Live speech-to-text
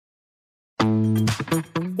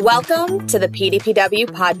Welcome to the PDPW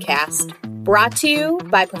podcast, brought to you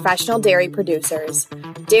by Professional Dairy Producers,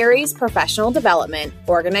 dairy's professional development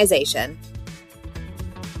organization.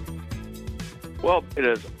 Well, it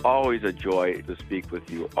is always a joy to speak with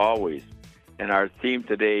you, always. And our theme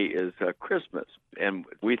today is Christmas, and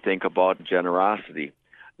we think about generosity,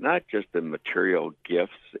 not just the material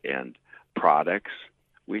gifts and products.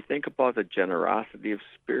 We think about the generosity of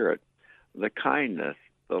spirit, the kindness,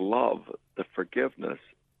 the love, the forgiveness,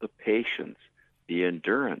 the patience, the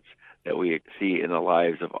endurance that we see in the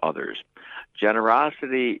lives of others.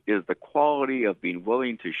 Generosity is the quality of being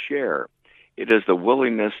willing to share. It is the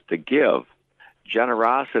willingness to give.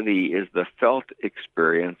 Generosity is the felt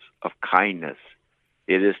experience of kindness.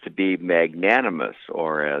 It is to be magnanimous,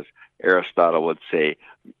 or as Aristotle would say,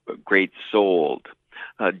 great-souled.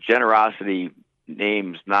 Generosity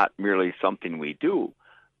names not merely something we do,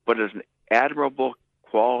 but is an admirable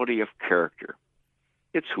quality of character.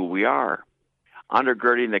 It's who we are.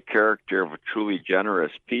 Undergirding the character of a truly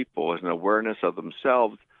generous people is an awareness of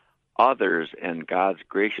themselves, others, and God's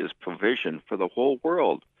gracious provision for the whole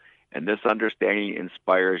world. And this understanding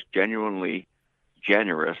inspires genuinely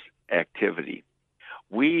generous activity.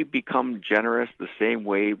 We become generous the same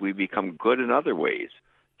way we become good in other ways,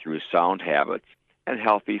 through sound habits and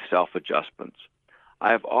healthy self-adjustments.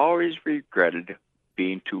 I have always regretted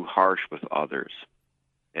being too harsh with others.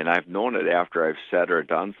 And I've known it after I've said or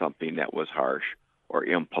done something that was harsh or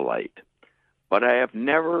impolite. But I have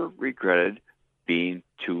never regretted being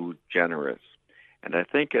too generous. And I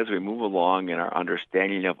think as we move along in our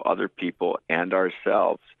understanding of other people and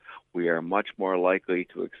ourselves, we are much more likely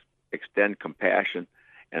to extend compassion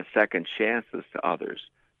and second chances to others,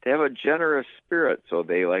 to have a generous spirit so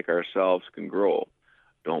they, like ourselves, can grow.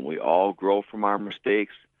 Don't we all grow from our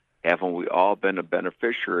mistakes? Haven't we all been the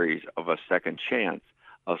beneficiaries of a second chance,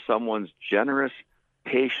 of someone's generous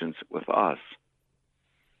patience with us?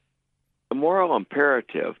 The moral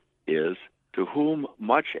imperative is, to whom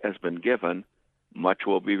much has been given, much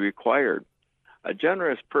will be required. A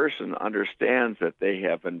generous person understands that they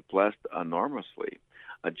have been blessed enormously.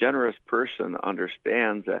 A generous person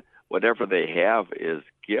understands that whatever they have is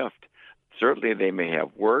gift. Certainly they may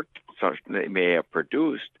have worked, they may have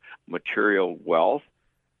produced material wealth,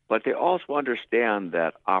 but they also understand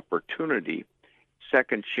that opportunity,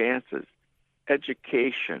 second chances,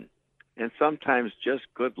 education, and sometimes just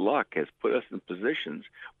good luck has put us in positions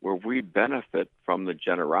where we benefit from the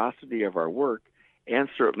generosity of our work and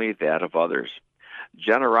certainly that of others.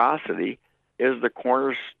 Generosity is the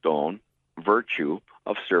cornerstone virtue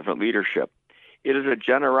of servant leadership. It is a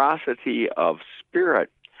generosity of spirit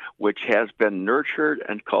which has been nurtured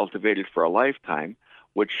and cultivated for a lifetime,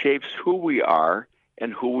 which shapes who we are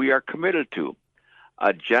and who we are committed to.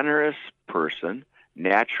 A generous person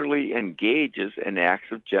naturally engages in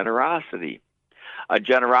acts of generosity. A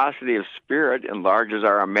generosity of spirit enlarges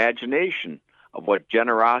our imagination of what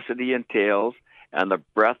generosity entails and the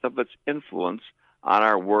breadth of its influence on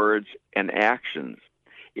our words and actions.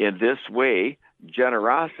 In this way,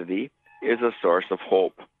 generosity is a source of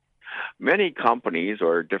hope. Many companies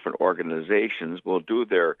or different organizations will do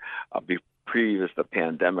their, previous to the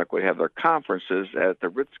pandemic, would have their conferences at the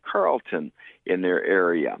Ritz-Carlton in their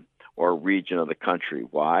area or region of the country.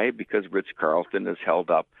 Why? Because Ritz-Carlton is held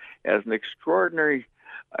up as an extraordinary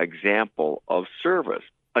example of service,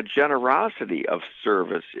 a generosity of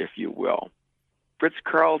service, if you will.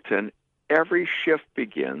 Ritz-Carlton, every shift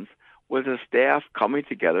begins with the staff coming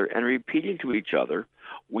together and repeating to each other,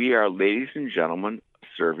 "We are ladies and gentlemen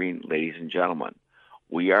serving ladies and gentlemen.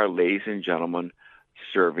 We are ladies and gentlemen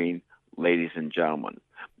serving ladies and gentlemen."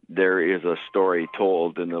 There is a story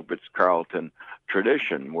told in the Ritz-Carlton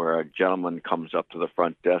tradition where a gentleman comes up to the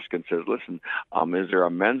front desk and says, "Listen, is there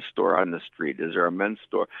a men's store on the street? Is there a men's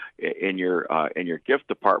store in your gift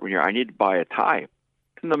department here? I need to buy a tie."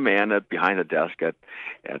 And the man behind the desk at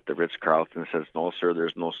the Ritz-Carlton says, "No, sir,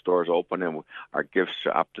 there's no stores open, and our gift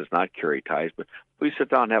shop does not carry ties, but please sit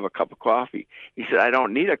down and have a cup of coffee." He said, "I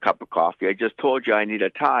don't need a cup of coffee. I just told you I need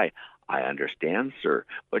a tie." "I understand, sir,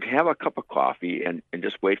 but have a cup of coffee and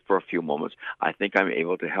just wait for a few moments. I think I'm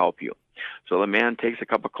able to help you." So the man takes a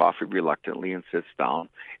cup of coffee reluctantly and sits down,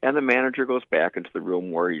 and the manager goes back into the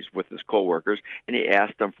room where he's with his coworkers, and he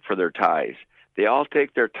asks them for their ties. They all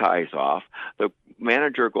take their ties off. The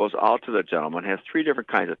manager goes out to the gentleman, has 3 different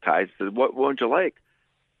kinds of ties, says, "What would you like?"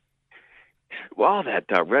 "Well, that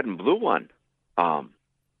red and blue one,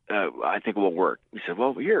 I think will work." He said,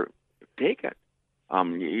 "Well, here, take it.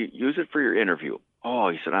 Use it for your interview." "Oh,"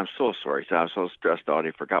 he said, "I'm so sorry." He said, "I'm so stressed out.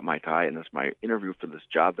 I forgot my tie, and it's my interview for this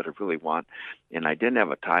job that I really want, and I didn't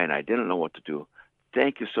have a tie, and I didn't know what to do.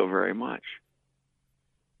 Thank you so very much."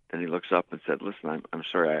 Then he looks up and said, listen, I'm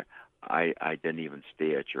sorry, I didn't even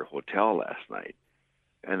stay at your hotel last night.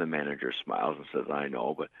 And the manager smiles and says, I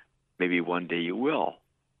know, but maybe one day you will.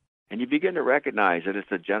 And you begin to recognize that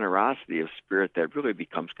it's a generosity of spirit that really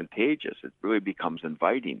becomes contagious. It really becomes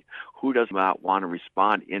inviting. Who does not want to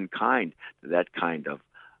respond in kind to that kind of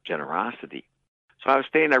generosity? So I was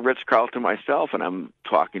staying at Ritz-Carlton myself, and I'm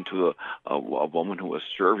talking to a woman who was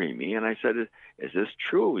serving me, and I said, is this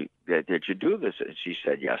true? Did you do this? And she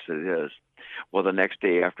said, yes, it is. Well, the next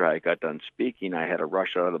day after I got done speaking, I had to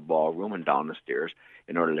rush out of the ballroom and down the stairs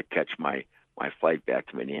in order to catch my flight back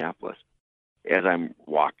to Minneapolis. As I'm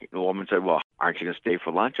walking, the woman said, well, aren't you going to stay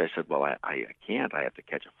for lunch? I said, well, I can't. I have to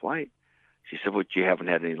catch a flight. She said, well, you haven't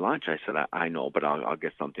had any lunch. I said, I know, but I'll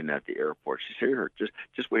get something at the airport. She said, here,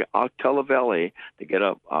 just wait. I'll tell the valet to get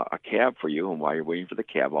a cab for you, and while you're waiting for the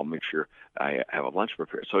cab, I'll make sure I have a lunch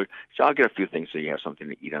prepared. So I'll get a few things so you have something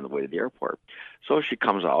to eat on the way to the airport. So she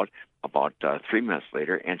comes out about 3 minutes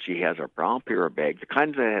later, and she has a brown paper bag, the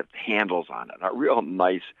kind that have handles on it, a real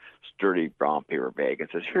nice, sturdy brown paper bag, and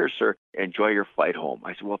says, here, sir, enjoy your flight home.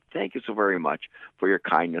 I said, well, thank you so very much for your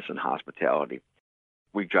kindness and hospitality.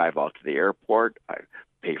 We drive out to the airport. I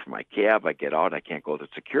pay for my cab. I get out. I can't go to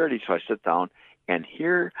security, so I sit down. And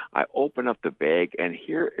here I open up the bag, and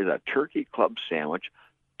here is a turkey club sandwich,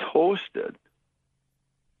 toasted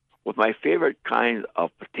with my favorite kind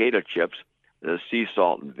of potato chips, the sea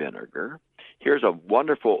salt and vinegar. Here's a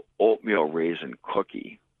wonderful oatmeal raisin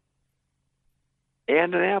cookie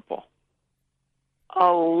and an apple.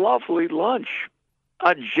 A lovely lunch,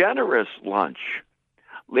 a generous lunch.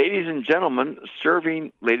 Ladies and gentlemen,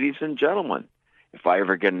 serving ladies and gentlemen. If I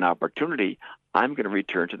ever get an opportunity, I'm going to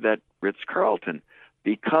return to that Ritz-Carlton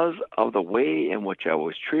because of the way in which I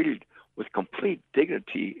was treated with complete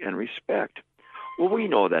dignity and respect. Well, we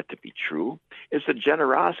know that to be true. It's the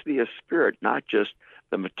generosity of spirit, not just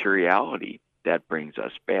the materiality, that brings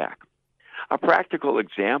us back. A practical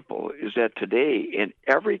example is that today in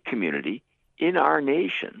every community in our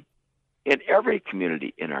nation,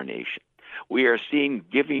 we are seeing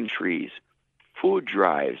giving trees, food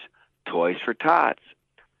drives, Toys for Tots,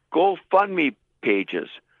 GoFundMe pages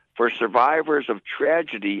for survivors of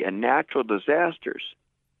tragedy and natural disasters.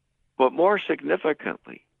 But more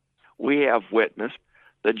significantly, we have witnessed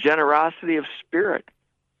the generosity of spirit,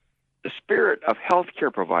 the spirit of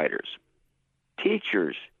healthcare providers,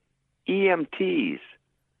 teachers, EMTs,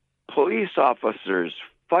 police officers,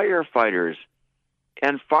 firefighters,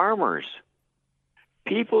 and farmers.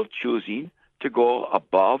 People choosing to go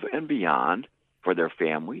above and beyond for their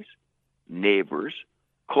families, neighbors,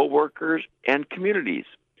 co-workers, and communities.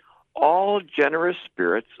 All generous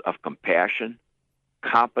spirits of compassion,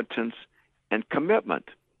 competence, and commitment.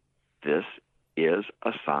 This is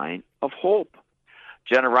a sign of hope.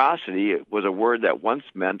 Generosity was a word that once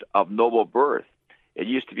meant of noble birth. It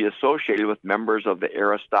used to be associated with members of the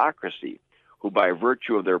aristocracy, who by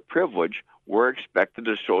virtue of their privilege were expected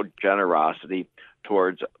to show generosity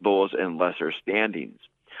towards those in lesser standings.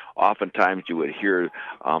 Oftentimes you would hear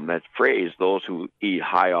that phrase, those who eat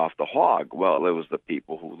high off the hog. Well, it was the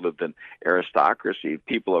people who lived in aristocracy.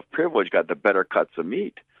 People of privilege got the better cuts of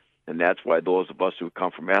meat. And that's why those of us who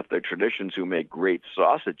come from ethnic traditions who make great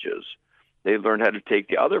sausages, they learn how to take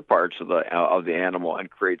the other parts of the animal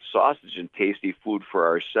and create sausage and tasty food for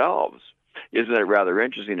ourselves. Isn't it rather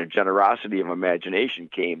interesting? A generosity of imagination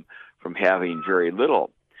came from having very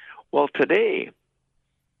little. Well, today,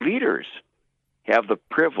 leaders have the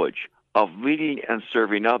privilege of leading and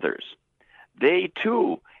serving others. They,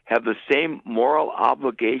 too, have the same moral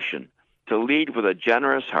obligation to lead with a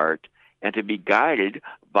generous heart and to be guided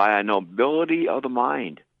by a nobility of the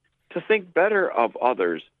mind, to think better of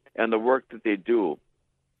others and the work that they do.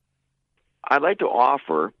 I'd like to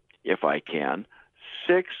offer, if I can,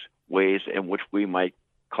 6 ways in which we might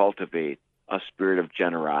cultivate a spirit of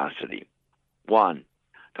generosity. 1,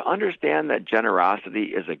 to understand that generosity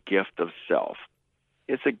is a gift of self.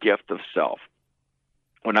 It's a gift of self.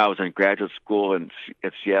 When I was in graduate school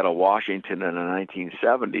at Seattle, Washington in the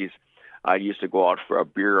 1970s, I used to go out for a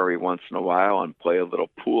beer every once in a while and play a little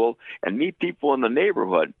pool and meet people in the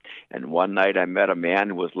neighborhood. And one night I met a man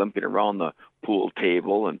who was limping around the pool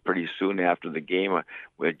table, and pretty soon after the game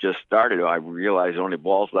we had just started, I realized the only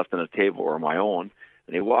balls left on the table were my own.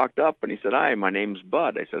 And he walked up and he said, "Hi, my name's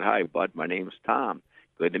Bud." I said, "Hi, Bud, my name's Tom."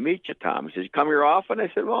 "Good to meet you, Tom." He said, "You come here often?"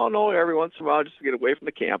 I said, "Well, no, every once in a while just to get away from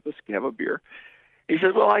the campus, have a beer." He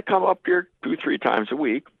said, "Well, I come up here 2-3 times a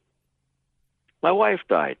week. My wife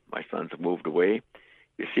died. My sons have moved away.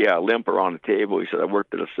 You see, I limp around the table. He said, I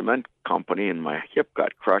worked at a cement company and my hip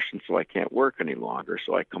got crushed, and so I can't work any longer.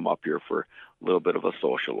 So I come up here for a little bit of a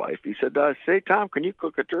social life. He said, say, Tom, can you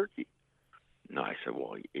cook a turkey? No, I said,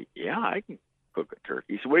 well, yeah, I can cook a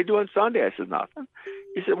turkey. He said, what do you do on Sunday? I said, nothing.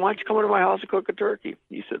 He said, why don't you come into my house and cook a turkey?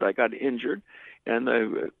 He said, I got injured, and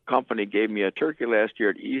the company gave me a turkey last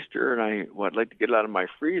year at Easter, and I'd like to get it out of my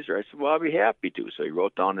freezer. I said, well, I'll be happy to. So he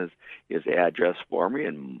wrote down his address for me,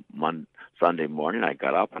 and Sunday morning I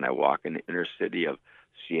got up and I walked in the inner city of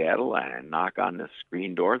Seattle, and I knock on the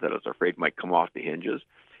screen door that I was afraid might come off the hinges.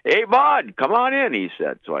 Hey, Bud, come on in, he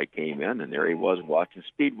said. So I came in, and there he was watching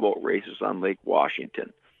speedboat races on Lake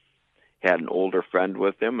Washington. Had an older friend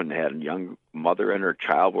with him and had a young mother and her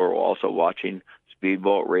child were also watching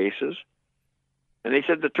speedboat races. And they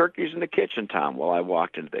said, the turkey's in the kitchen, Tom. Well, I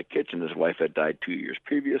walked into the kitchen. His wife had died 2 years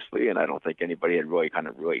previously, and I don't think anybody had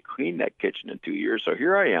really cleaned that kitchen in 2 years. So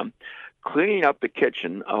here I am, cleaning up the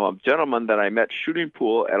kitchen of a gentleman that I met shooting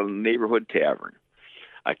pool at a neighborhood tavern.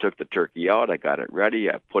 I took the turkey out. I got it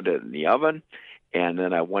ready. I put it in the oven, and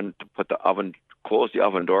then I went to close the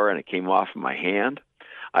oven door, and it came off in my hand.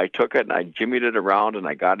 I took it and I jimmied it around and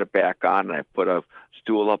I got it back on, and I put a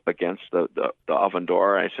stool up against the oven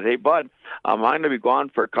door. And I said, hey, Bud, I'm going to be gone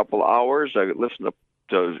for a couple of hours. I listen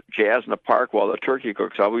to jazz in the park while the turkey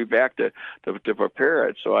cooks. I'll be back to prepare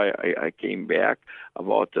it. So I came back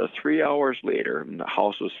about 3 hours later, and the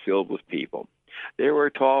house was filled with people. There were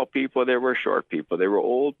tall people, there were short people, there were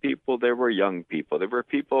old people, there were young people. There were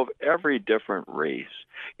people of every different race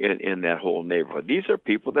in that whole neighborhood. These are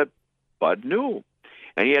people that Bud knew.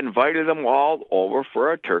 And he invited them all over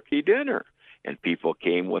for a turkey dinner. And people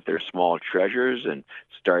came with their small treasures and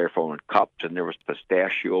styrofoam cups, and there was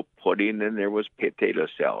pistachio pudding, and there was potato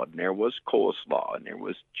salad, and there was coleslaw, and there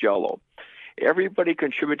was Jell-O. Everybody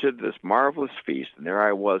contributed to this marvelous feast, and there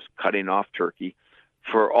I was cutting off turkey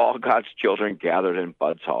for all God's children gathered in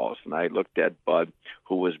Bud's house. And I looked at Bud,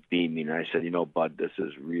 who was beaming, and I said, Bud, this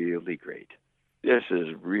is really great. This is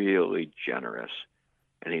really generous.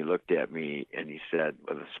 And he looked at me and he said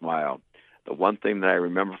with a smile, the one thing that I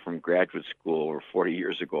remember from graduate school over 40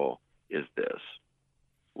 years ago is this: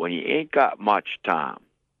 when you ain't got much, Tom,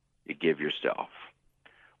 you give yourself.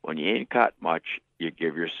 When you ain't got much, you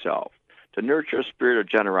give yourself. To nurture a spirit of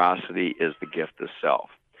generosity is the gift of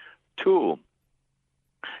self. 2,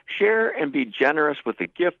 share and be generous with the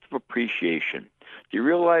gift of appreciation. Do you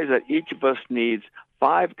realize that each of us needs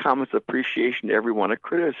 5 comments of appreciation to every one of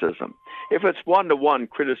criticism? If it's 1-to-1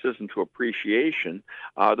 criticism to appreciation,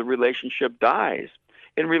 the relationship dies.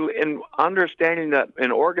 In understanding that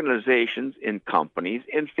in organizations, in companies,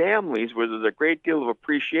 in families where there's a great deal of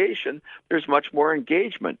appreciation, there's much more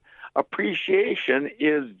engagement. Appreciation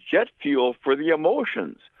is jet fuel for the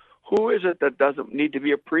emotions. Who is it that doesn't need to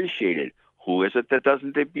be appreciated? Who is it that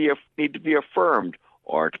doesn't need to be affirmed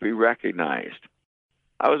or to be recognized?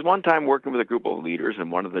 I was one time working with a group of leaders,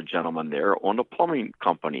 and one of the gentlemen there owned a plumbing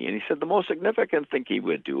company. And he said the most significant thing he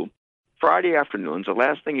would do, Friday afternoons, the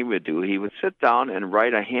last thing he would do, he would sit down and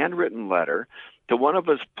write a handwritten letter to one of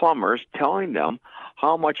his plumbers telling them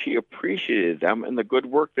how much he appreciated them and the good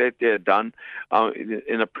work that they had done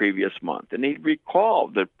in the previous month. And he'd recall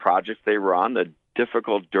the projects they were on, the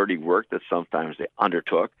difficult, dirty work that sometimes they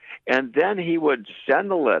undertook. And then he would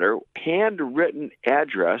send the letter, handwritten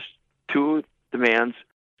address, to the man's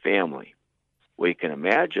family. Well, you can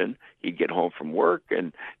imagine he'd get home from work,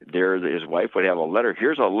 and there his wife would have a letter.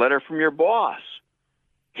 Here's a letter from your boss,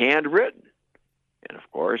 handwritten. And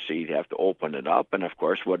of course, he'd have to open it up. And of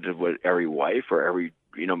course, what every wife or every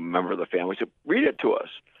member of the family said, read it to us.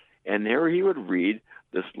 And there he would read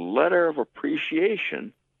this letter of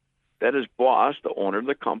appreciation that his boss, the owner of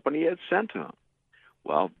the company, had sent to him.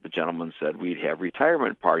 Well, the gentleman said we'd have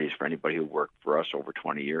retirement parties for anybody who worked for us over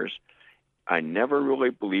 20 years. I never really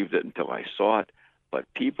believed it until I saw it,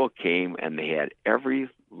 but people came and they had every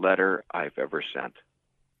letter I've ever sent.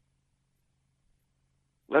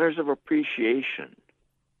 Letters of appreciation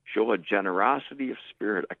show a generosity of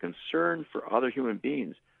spirit, a concern for other human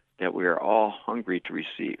beings that we are all hungry to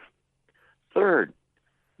receive. 3rd,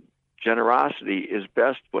 generosity is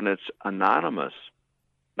best when it's anonymous,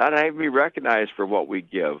 not having to be recognized for what we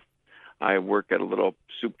give. I work at a little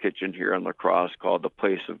soup kitchen here in La Crosse called the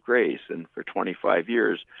Place of Grace, and for 25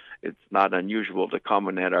 years, it's not unusual to come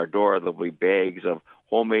in at our door. There'll be bags of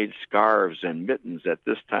homemade scarves and mittens at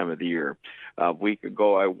this time of the year. A week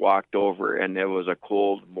ago, I walked over, and it was a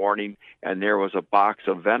cold morning, and there was a box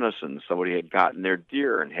of venison. Somebody had gotten their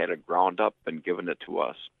deer and had it ground up and given it to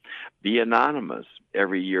us. Be anonymous.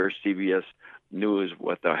 Every year, CBS News,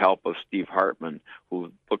 with the help of Steve Hartman,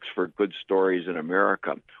 who looks for good stories in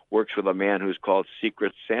America, works with a man who's called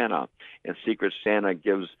Secret Santa. And Secret Santa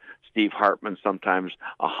gives Steve Hartman sometimes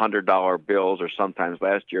 $100 bills, or sometimes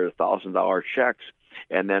last year $1,000 checks,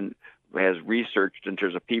 and then has researched in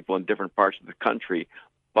terms of people in different parts of the country,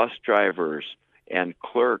 bus drivers and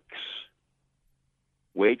clerks,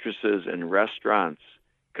 waitresses in restaurants,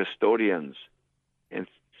 custodians. And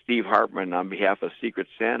Steve Hartman, on behalf of Secret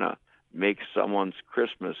Santa, makes someone's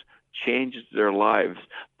Christmas, changes their lives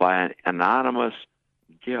by an anonymous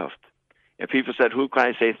gift. And people said, who can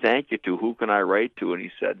I say thank you to? Who can I write to? And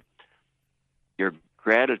he said, your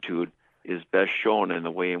gratitude is best shown in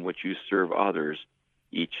the way in which you serve others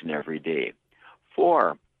each and every day.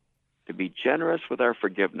 4, to be generous with our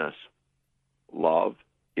forgiveness. Love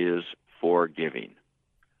is forgiving.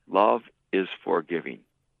 Love is forgiving.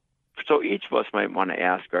 So each of us might want to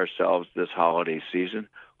ask ourselves this holiday season,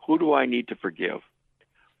 who do I need to forgive?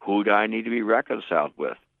 Who do I need to be reconciled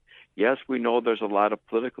with? Yes, we know there's a lot of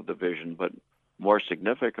political division, but more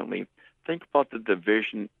significantly, think about the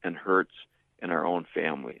division and hurts in our own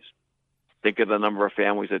families. Think of the number of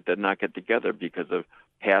families that did not get together because of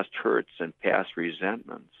past hurts and past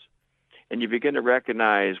resentments. And you begin to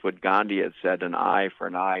recognize what Gandhi had said, an eye for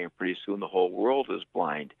an eye, and pretty soon the whole world is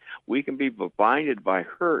blind. We can be blinded by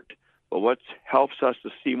hurt, but what helps us to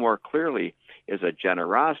see more clearly is a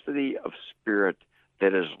generosity of spirit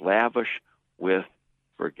that is lavish with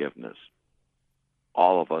forgiveness.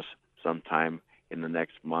 All of us, sometime in the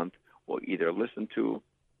next month, will either listen to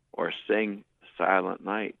or sing Silent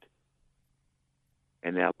Night.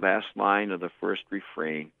 And that last line of the first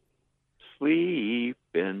refrain, sleep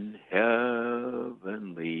in heavenly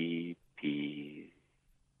peace.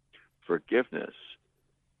 Forgiveness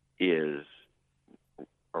is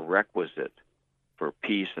a requisite for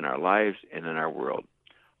peace in our lives and in our world.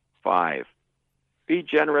 5, be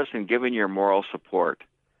generous in giving your moral support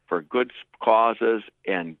for good causes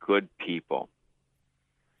and good people.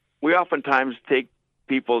 We oftentimes take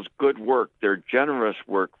people's good work, their generous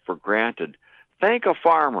work, for granted. Thank a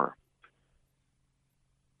farmer.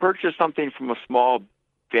 Purchase something from a small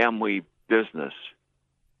family business.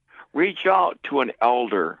 Reach out to an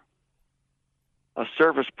elder, a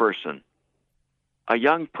service person, a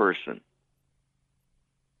young person.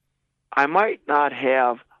 I might not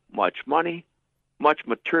have much money, much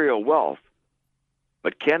material wealth,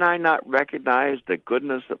 but can I not recognize the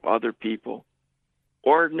goodness of other people,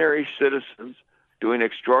 ordinary citizens doing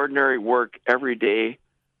extraordinary work every day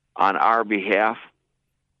on our behalf?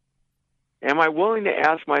 Am I willing to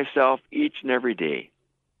ask myself each and every day,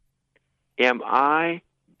 am I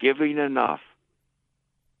giving enough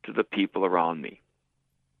to the people around me?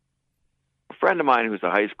 A friend of mine who's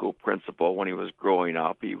a high school principal, when he was growing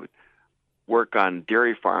up, he would work on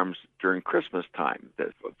dairy farms during Christmas time.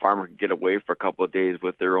 The farmer could get away for a couple of days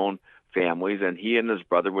with their own families, and he and his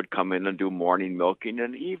brother would come in and do morning milking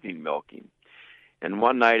and evening milking. And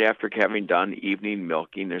one night after having done evening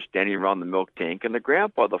milking, they're standing around the milk tank, and the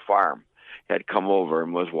grandpa of the farm had come over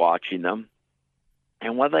and was watching them.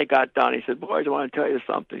 And when they got done, he said, boys, I want to tell you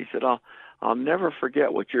something. He said, I'll never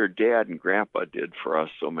forget what your dad and grandpa did for us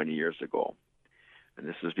so many years ago. And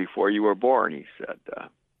this is before you were born, he said.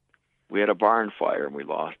 We had a barn fire, and we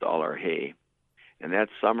lost all our hay. And that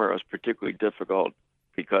summer was particularly difficult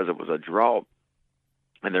because it was a drought,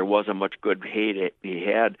 and there wasn't much good hay that we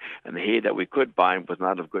had, and the hay that we could buy was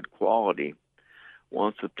not of good quality. Well,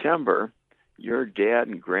 in September, your dad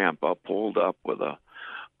and grandpa pulled up with a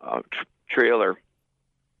trailer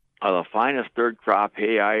of the finest third crop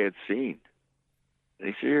hay I had seen. And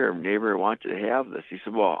he said, here, neighbor, I want you to have this. He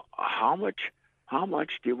said, well, how much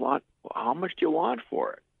do you want? How much do you want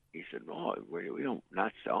for it? He said, "Oh, we don't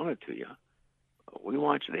not selling it to you. We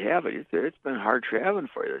want you to have it." He said, "It's been hard traveling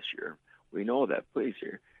for you this year. We know that. Please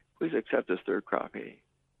accept this third crop hay."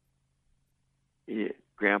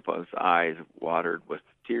 Grandpa's eyes watered with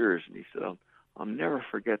tears, and he said, I'll never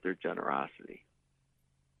forget their generosity.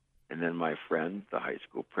 And then my friend, the high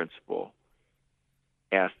school principal,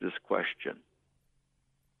 asked this question: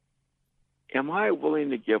 am I willing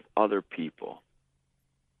to give other people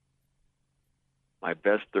my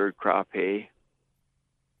best third crop hay,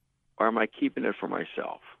 or am I keeping it for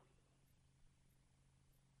myself?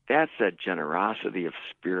 That's that generosity of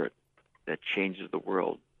spirit that changes the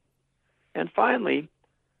world. And finally,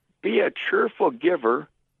 be a cheerful giver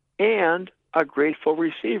and a grateful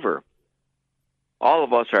receiver. All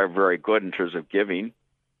of us are very good in terms of giving.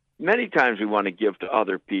 Many times we want to give to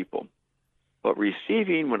other people, but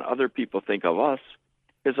receiving when other people think of us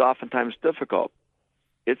is oftentimes difficult.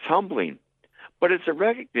 It's humbling, but it's a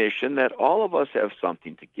recognition that all of us have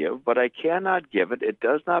something to give, but I cannot give it. It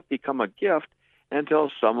does not become a gift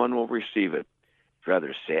until someone will receive it. It's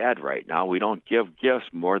rather sad right now. We don't give gifts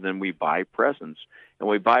more than we buy presents. And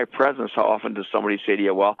we buy presents, how often does somebody say to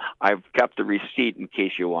you, well, I've kept the receipt in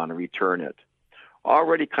case you want to return it?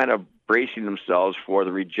 Already kind of bracing themselves for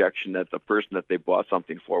the rejection that the person that they bought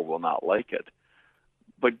something for will not like it.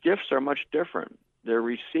 But gifts are much different. They're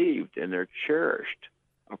received and they're cherished,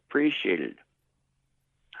 appreciated.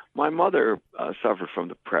 My mother suffered from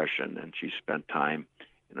depression, and she spent time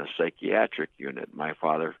in a psychiatric unit. My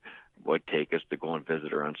father would take us to go and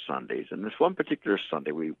visit her on Sundays. And this one particular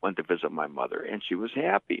Sunday, we went to visit my mother, and she was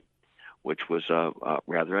happy, which was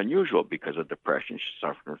rather unusual because of depression. She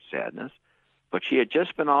suffered from sadness. But she had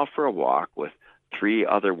just been out for a walk with 3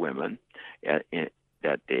 other women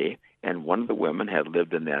that day, and one of the women had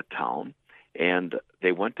lived in that town, and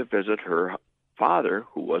they went to visit her father,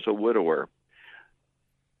 who was a widower.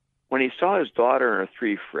 When he saw his daughter and her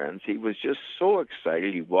 3 friends, he was just so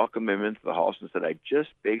excited. He welcomed them into the house and said, I just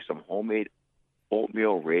baked some homemade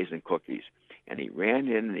oatmeal raisin cookies. And he ran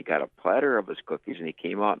in and he got a platter of his cookies, and he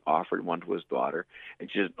came out and offered one to his daughter. And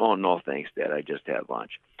she said, oh, no, thanks, Dad. I just had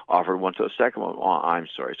lunch. Offered one to a second one. Oh, I'm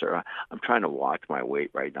sorry, sir. I'm trying to watch my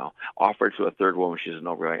weight right now. Offered to a third woman. She said,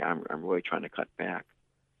 no, really, I'm really trying to cut back.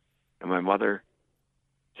 And my mother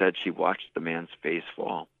said she watched the man's face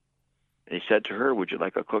fall. And he said to her, would you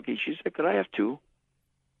like a cookie? She said, could I have 2?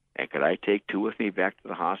 And could I take 2 with me back to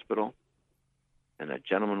the hospital? And the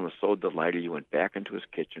gentleman was so delighted, he went back into his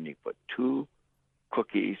kitchen. He put 2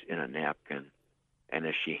 cookies in a napkin. And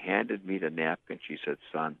as she handed me the napkin, she said,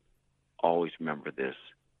 son, always remember this.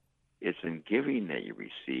 It's in giving that you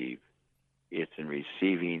receive. It's in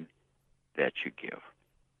receiving that you give.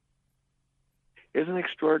 Isn't it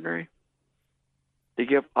extraordinary? To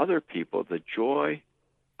give other people the joy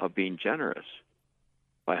of being generous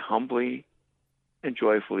by humbly and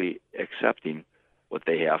joyfully accepting what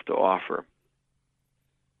they have to offer.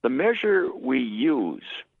 The measure we use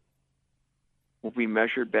will be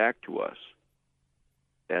measured back to us.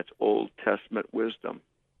 That's Old Testament wisdom.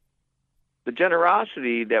 The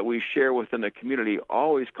generosity that we share within the community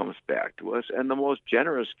always comes back to us, and the most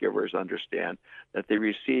generous givers understand that they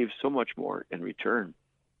receive so much more in return.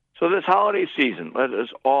 So this holiday season, let us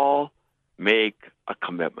all make a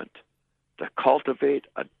commitment to cultivate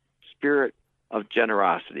a spirit of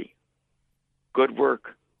generosity. Good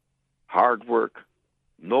work, hard work,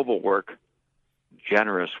 noble work,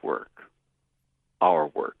 generous work, our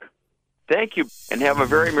work. Thank you, and have a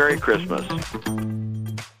very Merry Christmas.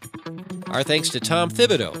 Our thanks to Tom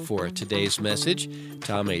Thibodeau for today's message.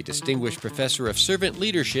 Tom, a distinguished professor of servant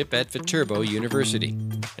leadership at Thibodeau University.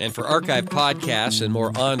 And for archived podcasts and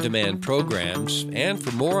more on-demand programs, and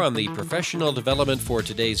for more on the professional development for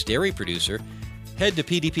today's dairy producer, head to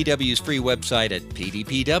PDPW's free website at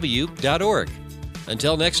pdpw.org.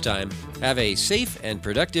 Until next time, have a safe and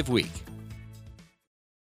productive week.